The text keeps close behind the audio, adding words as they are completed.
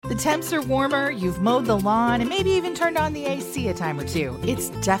The temps are warmer, you've mowed the lawn, and maybe even turned on the AC a time or two. It's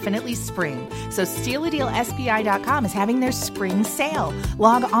definitely spring. So StealADealSPI.com is having their spring sale.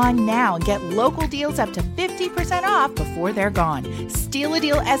 Log on now and get local deals up to 50% off before they're gone.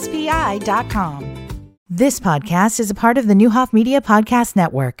 StealADealSPI.com. This podcast is a part of the Newhoff Media Podcast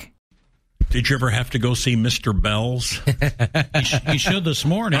Network. Did you ever have to go see Mr. Bells? You should this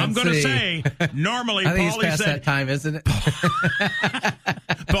morning. I'm going to say, normally, I think Paulie it's past said, that time, isn't it?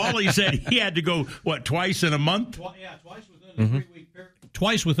 Paulie said he had to go, twice in a month? Twice within a 3-week period.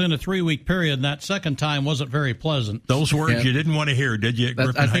 Twice within a 3-week period, and that second time wasn't very pleasant. Those words you didn't want to hear, did you?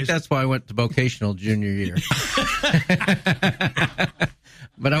 I think that's why I went to vocational junior year.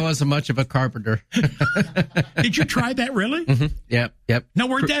 But I wasn't much of a carpenter. Did you try that, really? Mm-hmm. Yep. Now,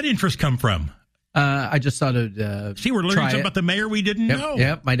 where'd that interest come from? I just thought it'd See, we're learning something about the mayor we didn't know.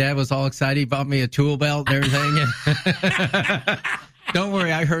 Yep, my dad was all excited. He bought me a tool belt and everything. Don't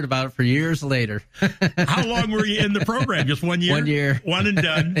worry, I heard about it for years later. How long were you in the program? Just 1 year? 1 year. One and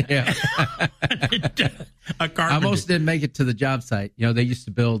done. Yeah. A carpenter. I almost didn't make it to the job site. You know, they used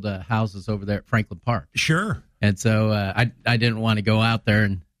to build houses over there at Franklin Park. Sure. And so I didn't want to go out there.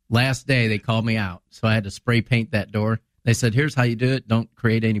 And last day, they called me out. So I had to spray paint that door. They said, here's how you do it. Don't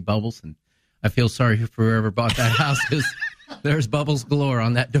create any bubbles. And I feel sorry for whoever bought that house because there's bubbles galore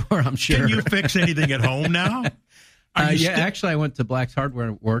on that door, I'm sure. Can you fix anything at home now? Actually, I went to Black's Hardware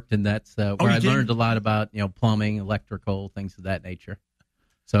and worked, and that's where I learned a lot about plumbing, electrical, things of that nature.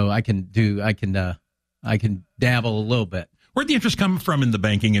 So I can dabble a little bit. Where'd the interest come from in the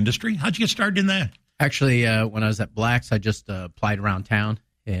banking industry? How'd you get started in that? Actually, when I was at Black's, I just applied around town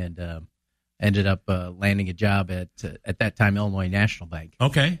and ended up landing a job at that time Illinois National Bank.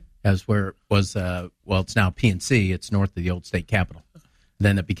 Okay. As where it was, it's now PNC. It's north of the old state capitol.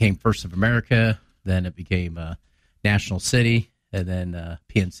 Then it became First of America. Then it became National City, and then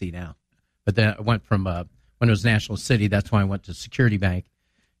PNC now. But then I went from when it was National City, that's when I went to Security Bank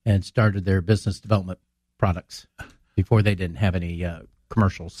and started their business development products. Before they didn't have any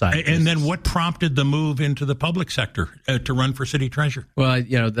commercial side. And then what prompted the move into the public sector to run for city treasurer? Well,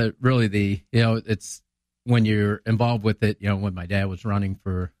 it's when you're involved with it. When my dad was running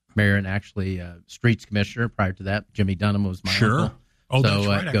for mayor and actually streets commissioner. Prior to that, Jimmy Dunham was my uncle. Oh, so that's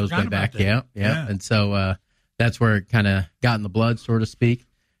right. It goes way back. Yeah. And so that's where it kind of got in the blood, so to speak.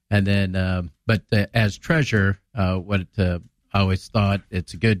 And then, but as treasurer, I always thought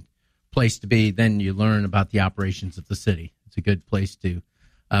it's a good place to be. Then you learn about the operations of the city. It's a good place to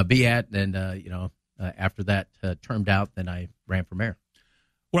be at. And, after that termed out, then I ran for mayor.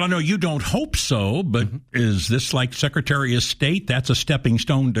 Well, I know you don't hope so, but is this like Secretary of State? That's a stepping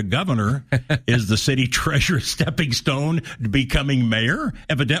stone to governor. Is the city treasurer a stepping stone to becoming mayor?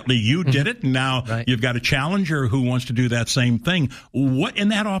 Evidently, you did it. And now you've got a challenger who wants to do that same thing. What in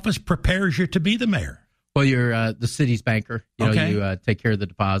that office prepares you to be the mayor? Well, you're the city's banker. You take care of the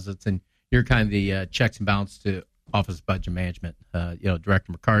deposits, and you're kind of the checks and balance to Office of Budget Management.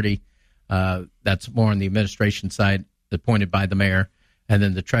 Director McCarty, that's more on the administration side, appointed by the mayor. And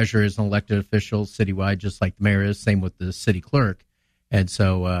then the treasurer is an elected official citywide, just like the mayor is. Same with the city clerk. And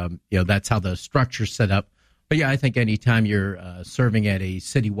so, that's how the structure's set up. But, I think anytime you're serving at a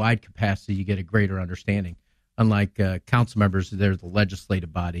citywide capacity, you get a greater understanding. Unlike council members, they're the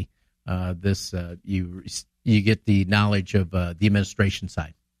legislative body. You get the knowledge of the administration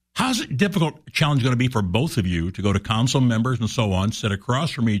side. How's it challenge going to be for both of you to go to council members and so on, sit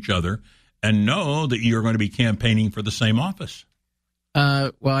across from each other, and know that you're going to be campaigning for the same office?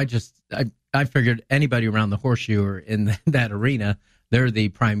 I figured anybody around the horseshoe or in that arena, they're the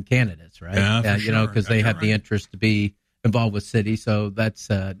prime candidates, right? Yeah, because they have the interest to be involved with city. So that's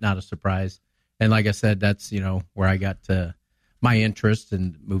not a surprise. And like I said, that's, where I got my interest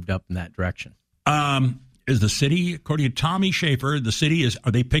and moved up in that direction. Is the city, according to Tommy Schaefer,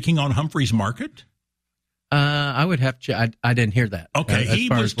 are they picking on Humphreys Market? I would have to, I didn't hear that. Okay. He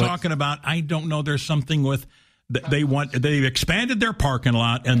was talking about, I don't know, there's something with, they've expanded their parking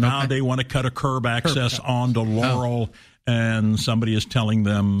lot, and now they want to cut a curb access onto Laurel, and somebody is telling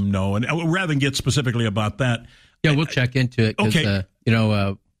them no. And rather than get specifically about that. Yeah, we'll check into it. Okay.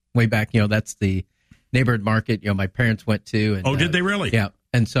 Way back, that's the neighborhood market, my parents went to. And, did they really? Yeah.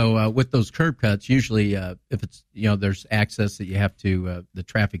 And so with those curb cuts, usually if it's, there's access that you have to, the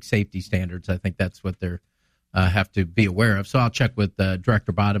traffic safety standards, I think that's what they're have to be aware of. So I'll check with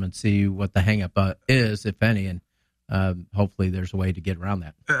Director Bottom and see what the hang-up is, if any, and hopefully there's a way to get around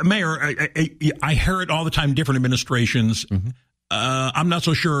that. Mayor, I hear it all the time, different administrations. I'm not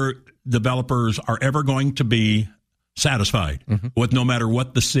so sure developers are ever going to be satisfied with no matter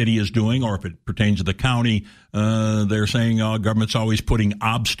what the city is doing, or if it pertains to the county, they're saying government's always putting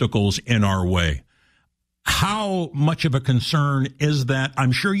obstacles in our way. How much of a concern is that?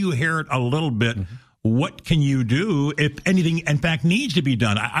 I'm sure you hear it a little bit. What can you do if anything, in fact, needs to be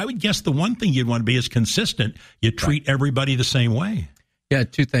done? I would guess the one thing you'd want to be is consistent. You treat everybody the same way. Yeah,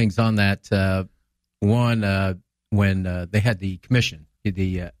 two things on that. One, when they had the commission,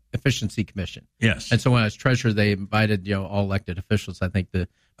 the Efficiency Commission. Yes. And so when I was treasurer, they invited, all elected officials, I think, to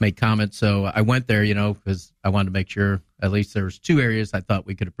make comments. So I went there, because I wanted to make sure at least there was two areas I thought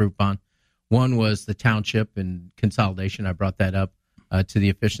we could improve on. One was the township and consolidation. I brought that up to the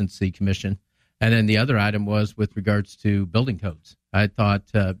Efficiency Commission. And then the other item was with regards to building codes. I thought,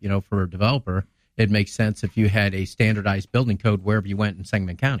 for a developer, it makes sense if you had a standardized building code wherever you went in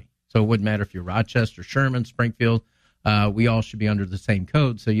Sangamon County. So it wouldn't matter if you're Rochester, Sherman, Springfield. We all should be under the same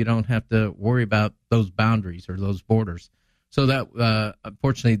code, so you don't have to worry about those boundaries or those borders. So that,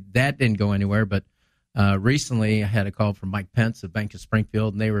 unfortunately, that didn't go anywhere. But recently I had a call from Mike Pence of Bank of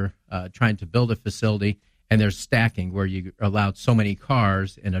Springfield, and they were trying to build a facility, and there's stacking where you allowed so many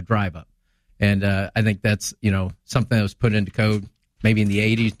cars in a drive-up. And I think that's, something that was put into code maybe in the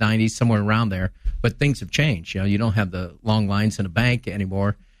 80s, 90s, somewhere around there. But things have changed. You don't have the long lines in a bank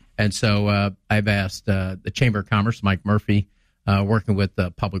anymore. And so I've asked the Chamber of Commerce, Mike Murphy, working with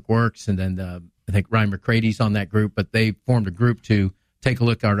Public Works, and then I think Ryan McCrady's on that group. But they formed a group to take a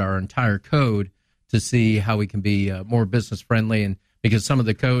look at our entire code to see how we can be more business-friendly. And because some of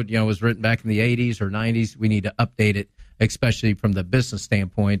the code, was written back in the 80s or 90s, we need to update it, especially from the business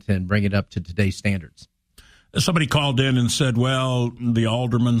standpoint, and bring it up to today's standards. Somebody called in and said, well, the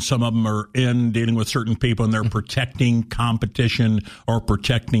aldermen, some of them are in dealing with certain people, and they're protecting competition or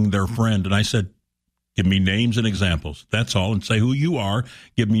protecting their friend. And I said, give me names and examples. That's all. And say who you are.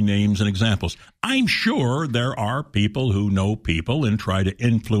 Give me names and examples. I'm sure there are people who know people and try to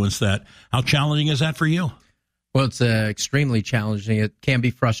influence that. How challenging is that for you? Well, it's extremely challenging. It can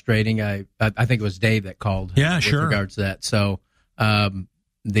be frustrating. I think it was Dave that called. Yeah, with sure. regards to that. So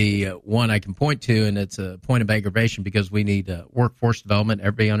the one I can point to, and it's a point of aggravation because we need workforce development.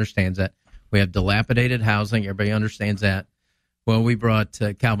 Everybody understands that. We have dilapidated housing. Everybody understands that. Well, we brought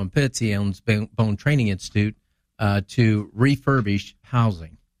Calvin Pitts, he owns Bone Training Institute, to refurbish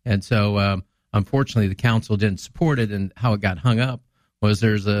housing. And so, unfortunately, the council didn't support it, and how it got hung up was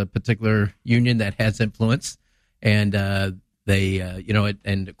there's a particular union that has influence, and they,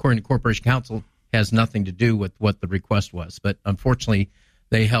 and according to Corporation Council, has nothing to do with what the request was. But unfortunately,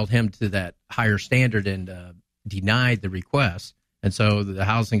 they held him to that higher standard and denied the request. And so the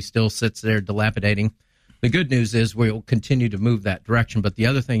housing still sits there dilapidating. The good news is we'll continue to move that direction. But the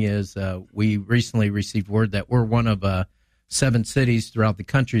other thing is we recently received word that we're one of 7 cities throughout the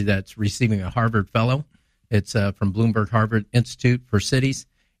country that's receiving a Harvard Fellow. It's from Bloomberg Harvard Institute for Cities.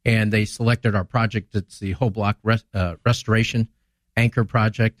 And they selected our project. It's the whole block restoration anchor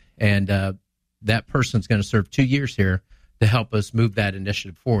project. And that person's going to serve 2 years here to help us move that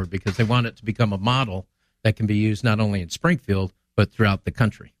initiative forward because they want it to become a model that can be used not only in Springfield, but throughout the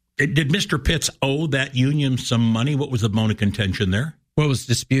country. Did Mr. Pitts owe that union some money? What was the bone of contention there? Well, it was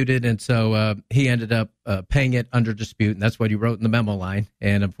disputed, and so he ended up paying it under dispute, and that's what he wrote in the memo line.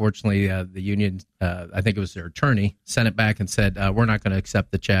 And unfortunately, the union, I think it was their attorney, sent it back and said, we're not going to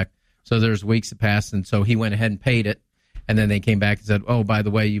accept the check. So there's weeks that passed, and so he went ahead and paid it. And then they came back and said, oh, by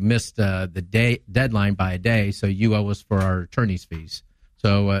the way, you missed the deadline by a day, so you owe us for our attorney's fees.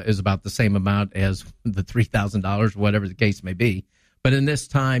 So it was about the same amount as the $3,000, whatever the case may be. But in this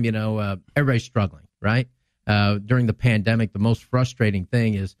time, everybody's struggling, right? During the pandemic, the most frustrating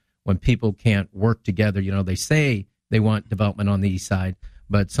thing is when people can't work together. They say they want development on the east side,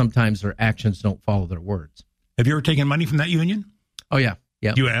 but sometimes their actions don't follow their words. Have you ever taken money from that union? Oh, yeah.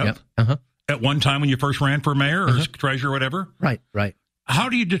 Yep. You have? Yep. Uh-huh. At one time when you first ran for mayor or treasurer or whatever? Right. How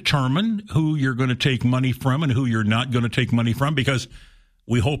do you determine who you're going to take money from and who you're not going to take money from? Because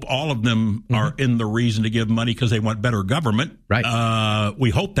we hope all of them are in the reason to give money because they want better government. Right. We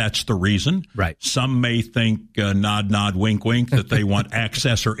hope that's the reason. Right. Some may think nod, wink, wink, that they want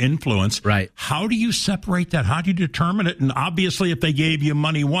access or influence. Right. How do you separate that? How do you determine it? And obviously, if they gave you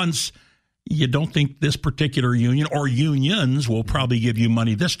money once, you don't think this particular union or unions will probably give you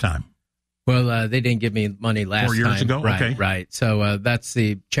money this time. Well, they didn't give me money last 4 years time. ago? Right, Okay. Right. So that's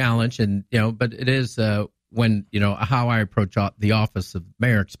the challenge. And, but it is when, how I approach the office of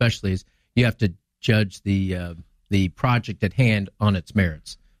mayor especially is you have to judge the project at hand on its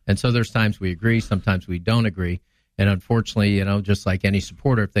merits. And so there's times we agree, sometimes we don't agree. And unfortunately, just like any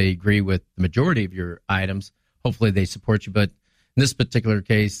supporter, if they agree with the majority of your items, hopefully they support you. But in this particular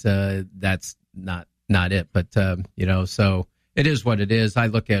case, that's not not it. But, so it is what it is. I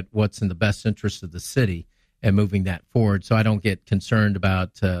look at what's in the best interest of the city and moving that forward. So I don't get concerned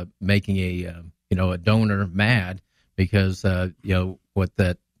about making a donor mad because,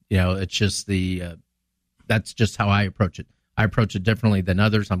 it's just that's just how I approach it. I approach it differently than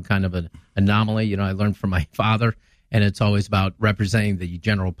others. I'm kind of an anomaly. I learned from my father, and it's always about representing the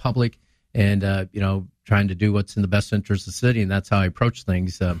general public and, trying to do what's in the best interest of the city. And that's how I approach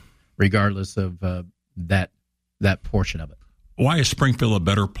things, regardless of that portion of it. Why is Springfield a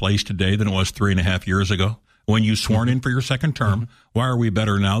better place today than it was 3.5 years ago? When you sworn in for your second term, why are we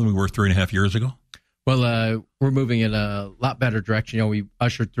better now than we were 3.5 years ago? Well, we're moving in a lot better direction. We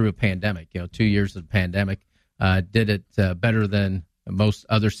ushered through a pandemic, 2 years of the pandemic, did it better than most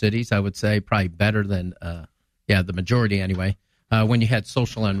other cities, I would say, probably better than, the majority anyway. When you had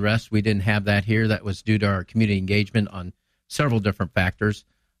social unrest, we didn't have that here. That was due to our community engagement on several different factors.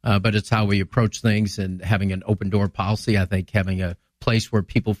 But it's how we approach things and having an open door policy. I think having a place where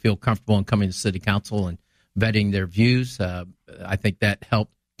people feel comfortable in coming to city council and vetting their views, I think that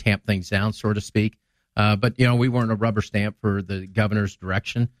helped tamp things down, so to speak. But we weren't a rubber stamp for the governor's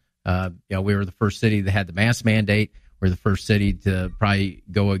direction. We were the first city that had the mask mandate. We're the first city to probably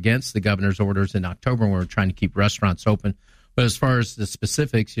go against the governor's orders in October when we were trying to keep restaurants open. But as far as the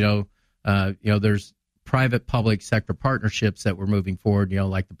specifics, there's private-public sector partnerships that we're moving forward,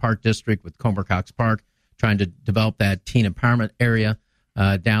 like the Park District with Comer Cox Park, trying to develop that teen empowerment area,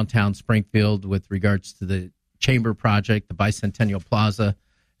 downtown Springfield with regards to the Chamber Project, the Bicentennial Plaza,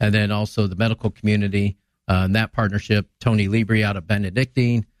 and then also the medical community, and that partnership, Tony Libri out of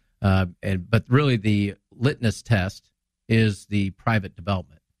Benedictine. But really the litmus test is the private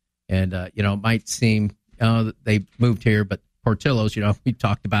development. And, it might seem they moved here, but Portillo's, we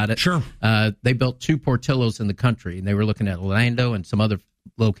talked about it. Sure. They built 2 Portillo's in the country, and they were looking at Orlando and some other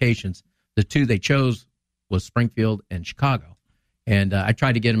locations. The 2 they chose was Springfield and Chicago. And I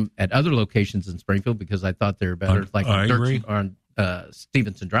tried to get them at other locations in Springfield because I thought they were better, on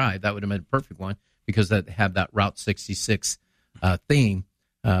Stevenson Drive. That would have been a perfect one because that have that Route 66 theme,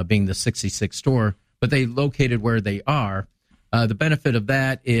 being the 66 store. But they located where they are. The benefit of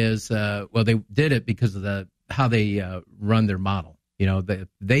that is, they did it because of how they run their model.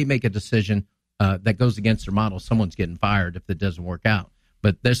 They make a decision that goes against their model. Someone's getting fired if it doesn't work out.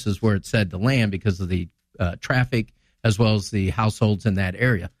 But this is where it's said to land because of the traffic as well as the households in that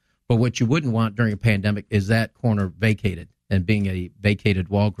area. But what you wouldn't want during a pandemic is that corner vacated and being a vacated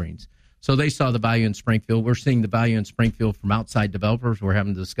Walgreens. So they saw the value in Springfield. We're seeing the value in Springfield from outside developers. We're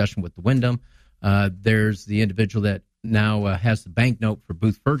having a discussion with the Wyndham. There's the individual that now has the banknote for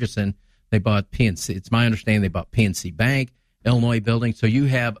Booth Ferguson. They bought PNC. It's my understanding they bought PNC Bank, Illinois Building. So you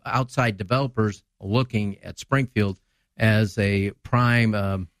have outside developers looking at Springfield as a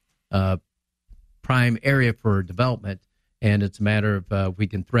prime area for development, and it's a matter of we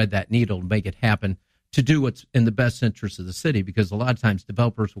can thread that needle and make it happen to do what's in the best interest of the city, because a lot of times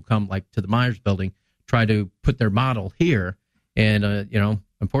developers will come like to the Myers Building, try to put their model here, and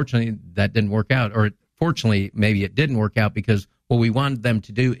unfortunately that didn't work out, or fortunately maybe it didn't work out because what we wanted them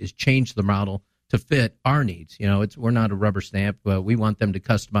to do is change the model to fit our needs. We're not a rubber stamp, but we want them to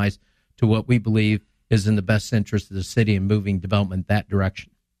customize to what we believe is in the best interest of the city and moving development that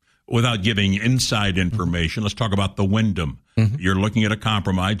direction. Without giving inside information, let's talk about the Wyndham. You're looking at a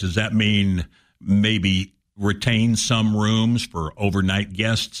compromise. Does that mean maybe retain some rooms for overnight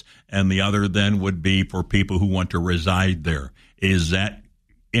guests, and the other then would be for people who want to reside there? Is that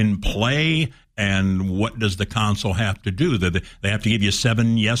in play, and what does the council have to do? They have to give you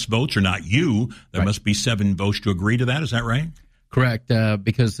 7 yes votes, or not you. There must be 7 votes to agree to that. Is that right? Correct,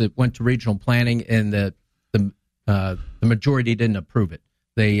 because it went to regional planning, and the majority didn't approve it.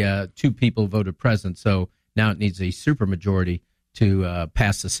 They 2 people voted present, so now it needs a supermajority to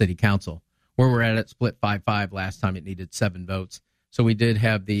pass the city council. Where we're at, it split 5-5 last time. It needed 7 votes. So we did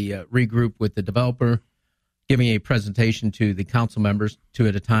have the regroup with the developer, giving a presentation to the council members 2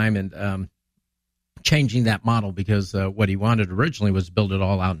 at a time, and changing that model because what he wanted originally was build it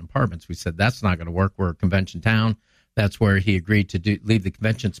all out in apartments. We said that's not going to work. We're a convention town. That's where he agreed to leave the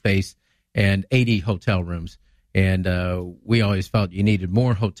convention space and 80 hotel rooms. And we always felt you needed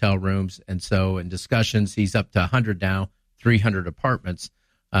more hotel rooms. And so in discussions, he's up to 100 now, 300 apartments,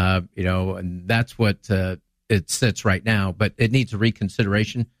 and that's what it sits right now. But it needs a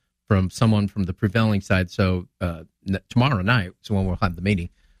reconsideration from someone from the prevailing side. So tomorrow night, so when we'll have the meeting,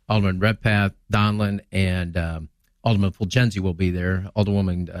 Alderman Redpath, Donlin, and Alderman Fulgenzi will be there.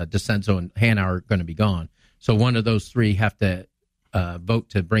 Alderwoman DeCenzo and Hanna are going to be gone. So one of those 3 have to vote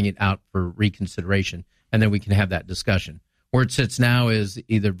to bring it out for reconsideration, and then we can have that discussion. Where it sits now is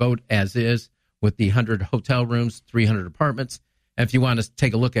either vote as is, with the 100 hotel rooms, 300 apartments. And if you want to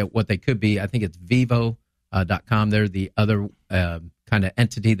take a look at what they could be, I think it's Vivo.com. They're the other kind of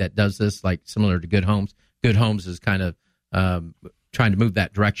entity that does this, like similar to Good Homes. Good Homes is kind of trying to move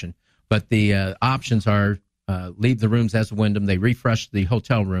that direction. But the options are leave the rooms as a Wyndham. They refresh the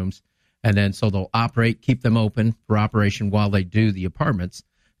hotel rooms, and then so they'll operate, keep them open for operation while they do the apartments.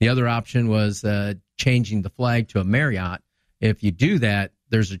 The other option was changing the flag to a Marriott. If you do that,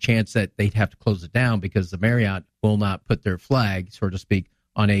 there's a chance that they'd have to close it down because the Marriott will not put their flag, so to speak,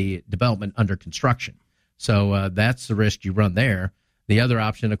 on a development under construction. So that's the risk you run there. The other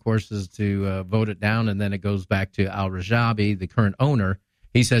option, of course, is to vote it down, and then it goes back to Al Rajabi, the current owner.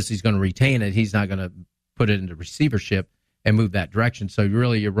 He says he's going to retain it. He's not going to put it into receivership and move that direction. So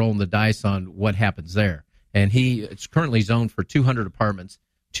you're rolling the dice on what happens there. And it's currently zoned for 200 apartments,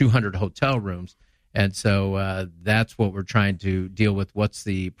 200 hotel rooms. And so that's what we're trying to deal with. What's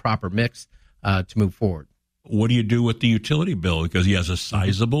the proper mix to move forward? What do you do with the utility bill? Because he has a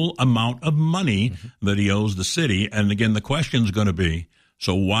sizable amount of money that he owes the city. And again, the question is going to be,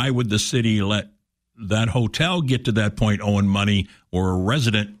 so why would the city let that hotel get to that point owing money where a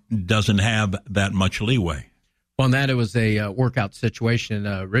resident doesn't have that much leeway? Well, in that it was a workout situation.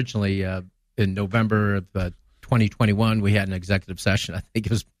 Originally, in November of 2021, we had an executive session. I think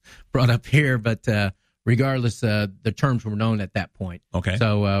it was brought up here, but regardless, the terms were known at that point. Okay.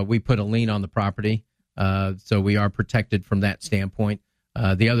 So we put a lien on the property. So we are protected from that standpoint.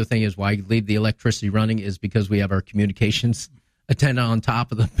 The other thing is why you leave the electricity running is because we have our communications antenna on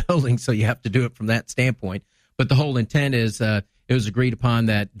top of the building, so you have to do it from that standpoint. But the whole intent is it was agreed upon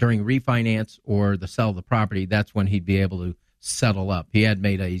that during refinance or the sale of the property, that's when he'd be able to settle up. He had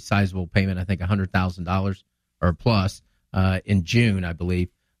made a sizable payment, I think $100,000 or plus in June, I believe.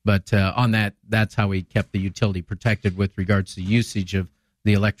 But on that, that's how he kept the utility protected with regards to usage of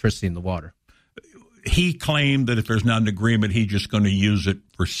the electricity and the water. He claimed that if there's not an agreement, he's just going to use it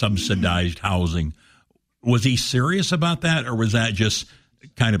for subsidized housing. Was he serious about that, or was that just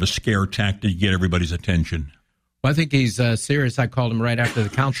kind of a scare tactic to get everybody's attention? Well, I think he's serious. I called him right after the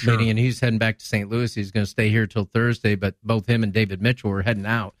council meeting, and he's heading back to St. Louis. He's going to stay here till Thursday, but both him and David Mitchell were heading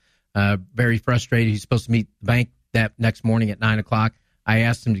out. Very frustrated. He's supposed to meet the bank that next morning at 9 o'clock. I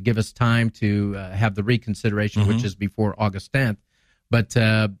asked him to give us time to have the reconsideration, which is before August 10th. But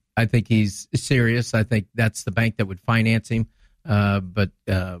I think he's serious. I think that's the bank that would finance him. But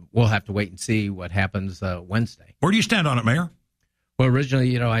we'll have to wait and see what happens Wednesday. Where do you stand on it, Mayor? Well,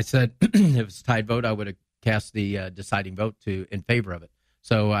 originally, I said if it was a tied vote, I would have cast the deciding vote in favor of it.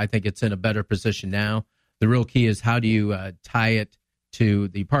 So I think it's in a better position now. The real key is how do you tie it to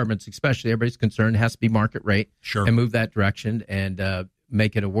the apartments, especially everybody's concerned, it has to be market rate, and move that direction and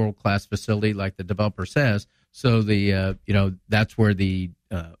make it a world-class facility like the developer says. So that's where the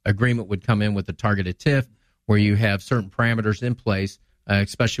agreement would come in with the targeted TIF, where you have certain parameters in place,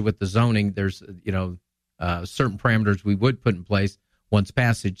 especially with the zoning. There's certain parameters we would put in place once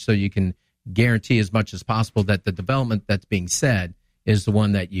passage, so you can guarantee as much as possible that the development that's being said is the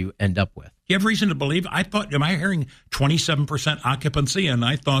one that you end up with. You have reason to believe? Am I hearing 27% occupancy? And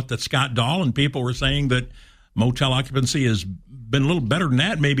I thought that Scott Dahl and people were saying that motel occupancy has been a little better than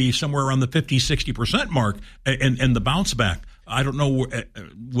that, maybe somewhere around the 50-60% mark, and the bounce back. I don't know.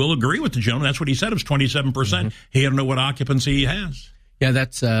 We'll agree with the gentleman. That's what he said. It was 27%. He don't know what occupancy he has. Yeah,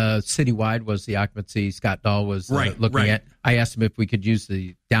 that's citywide was the occupancy Scott Dahl was looking at. I asked him if we could use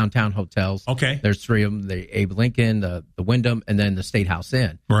the downtown hotels. Okay. There's three of them, the Abe Lincoln, the Wyndham, and then the State House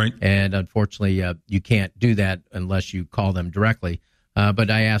Inn. Right. And unfortunately, you can't do that unless you call them directly. But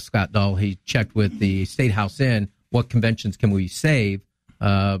I asked Scott Dahl, he checked with the State House Inn, what conventions can we save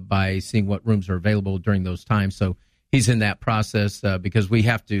by seeing what rooms are available during those times. So he's in that process because we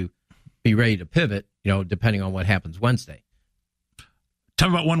have to be ready to pivot, depending on what happens Wednesday. Tell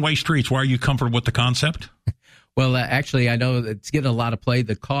me about one-way streets. Why are you comfortable with the concept? Well, actually, I know it's getting a lot of play.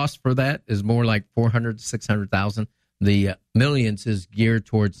 The cost for that is more like $400,000 to $600,000. The millions is geared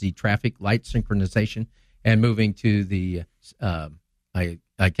towards the traffic light synchronization and moving to the I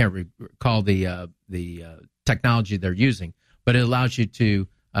can't recall the technology they're using, but it allows you to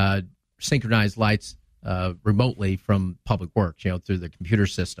synchronize lights remotely from Public Works, through the computer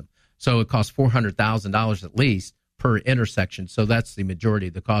system. So it costs $400,000 at least per intersection. So that's the majority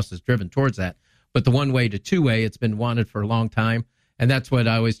of the cost is driven towards that. But the one-way to two-way, it's been wanted for a long time. And that's what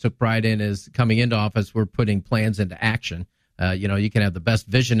I always took pride in is coming into office, we're putting plans into action. You can have the best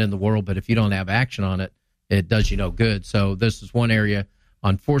vision in the world, but if you don't have action on it, it does you no good. So this is one area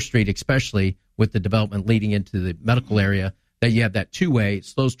on 4th Street, especially with the development leading into the medical area, that you have that two-way. It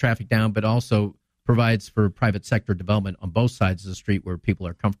slows traffic down, but also provides for private sector development on both sides of the street where people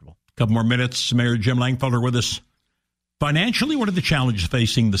are comfortable. Couple more minutes. Mayor Jim Langfelder with us. Financially, what are the challenges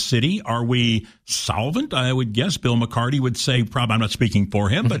facing the city? Are we solvent? I would guess Bill McCarty would say, probably, I'm not speaking for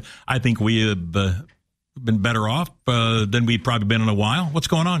him, but I think we have been better off than we've probably been in a while. What's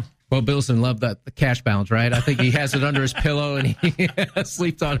going on? Well, Bill's in love the cash balance, right? I think he has it under his pillow and he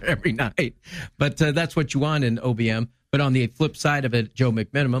sleeps on it every night. But that's what you want in OBM. But on the flip side of it, Alderman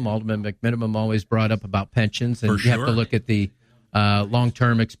McMinimum always brought up about pensions. And you have to look at the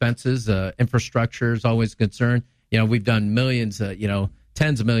long-term expenses. Infrastructure is always a concern. We've done millions,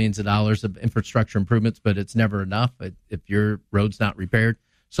 tens of millions of dollars of infrastructure improvements, but it's never enough if your road's not repaired.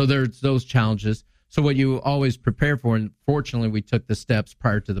 So there's those challenges. So what you always prepare for, and fortunately we took the steps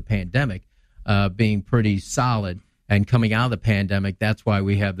prior to the pandemic, being pretty solid. And coming out of the pandemic, that's why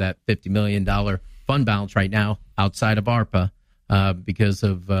we have that $50 million fund balance right now outside of ARPA because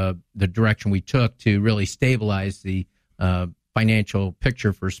of the direction we took to really stabilize the financial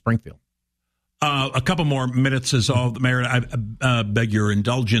picture for Springfield. A couple more minutes is all, Mayor. I beg your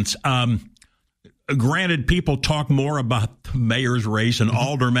indulgence. Granted, people talk more about the mayor's race and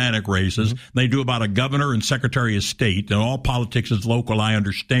aldermanic races than they do about a governor and secretary of state, and all politics is local, I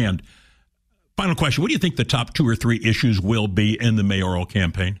understand. Final question. What do you think the top 2 or 3 issues will be in the mayoral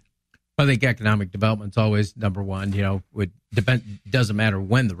campaign? I think economic development is always number one. Doesn't matter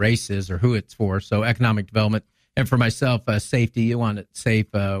when the race is or who it's for. So economic development. And for myself, safety, you want it safe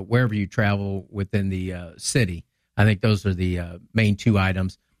wherever you travel within the city. I think those are the main 2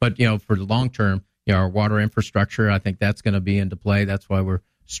 items. But, for the long term, our water infrastructure, I think that's going to be into play. That's why we're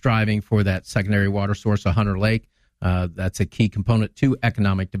striving for that secondary water source of Hunter Lake. That's a key component to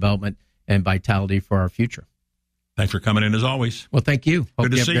economic development and vitality for our future. Thanks for coming in as always. Well, thank you. Hope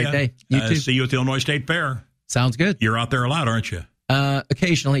good to you have see a great day. You too. See you at the Illinois State Fair. Sounds good. You're out there a lot, aren't you?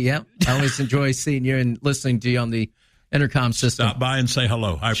 Occasionally, yeah. I always enjoy seeing you and listening to you on the intercom system. Stop by and say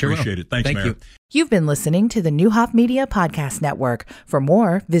hello. I appreciate it. Thanks, Mayor. You. You've been listening to the Neuhoff Media Podcast Network. For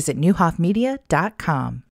more, visit neuhoffmedia.com.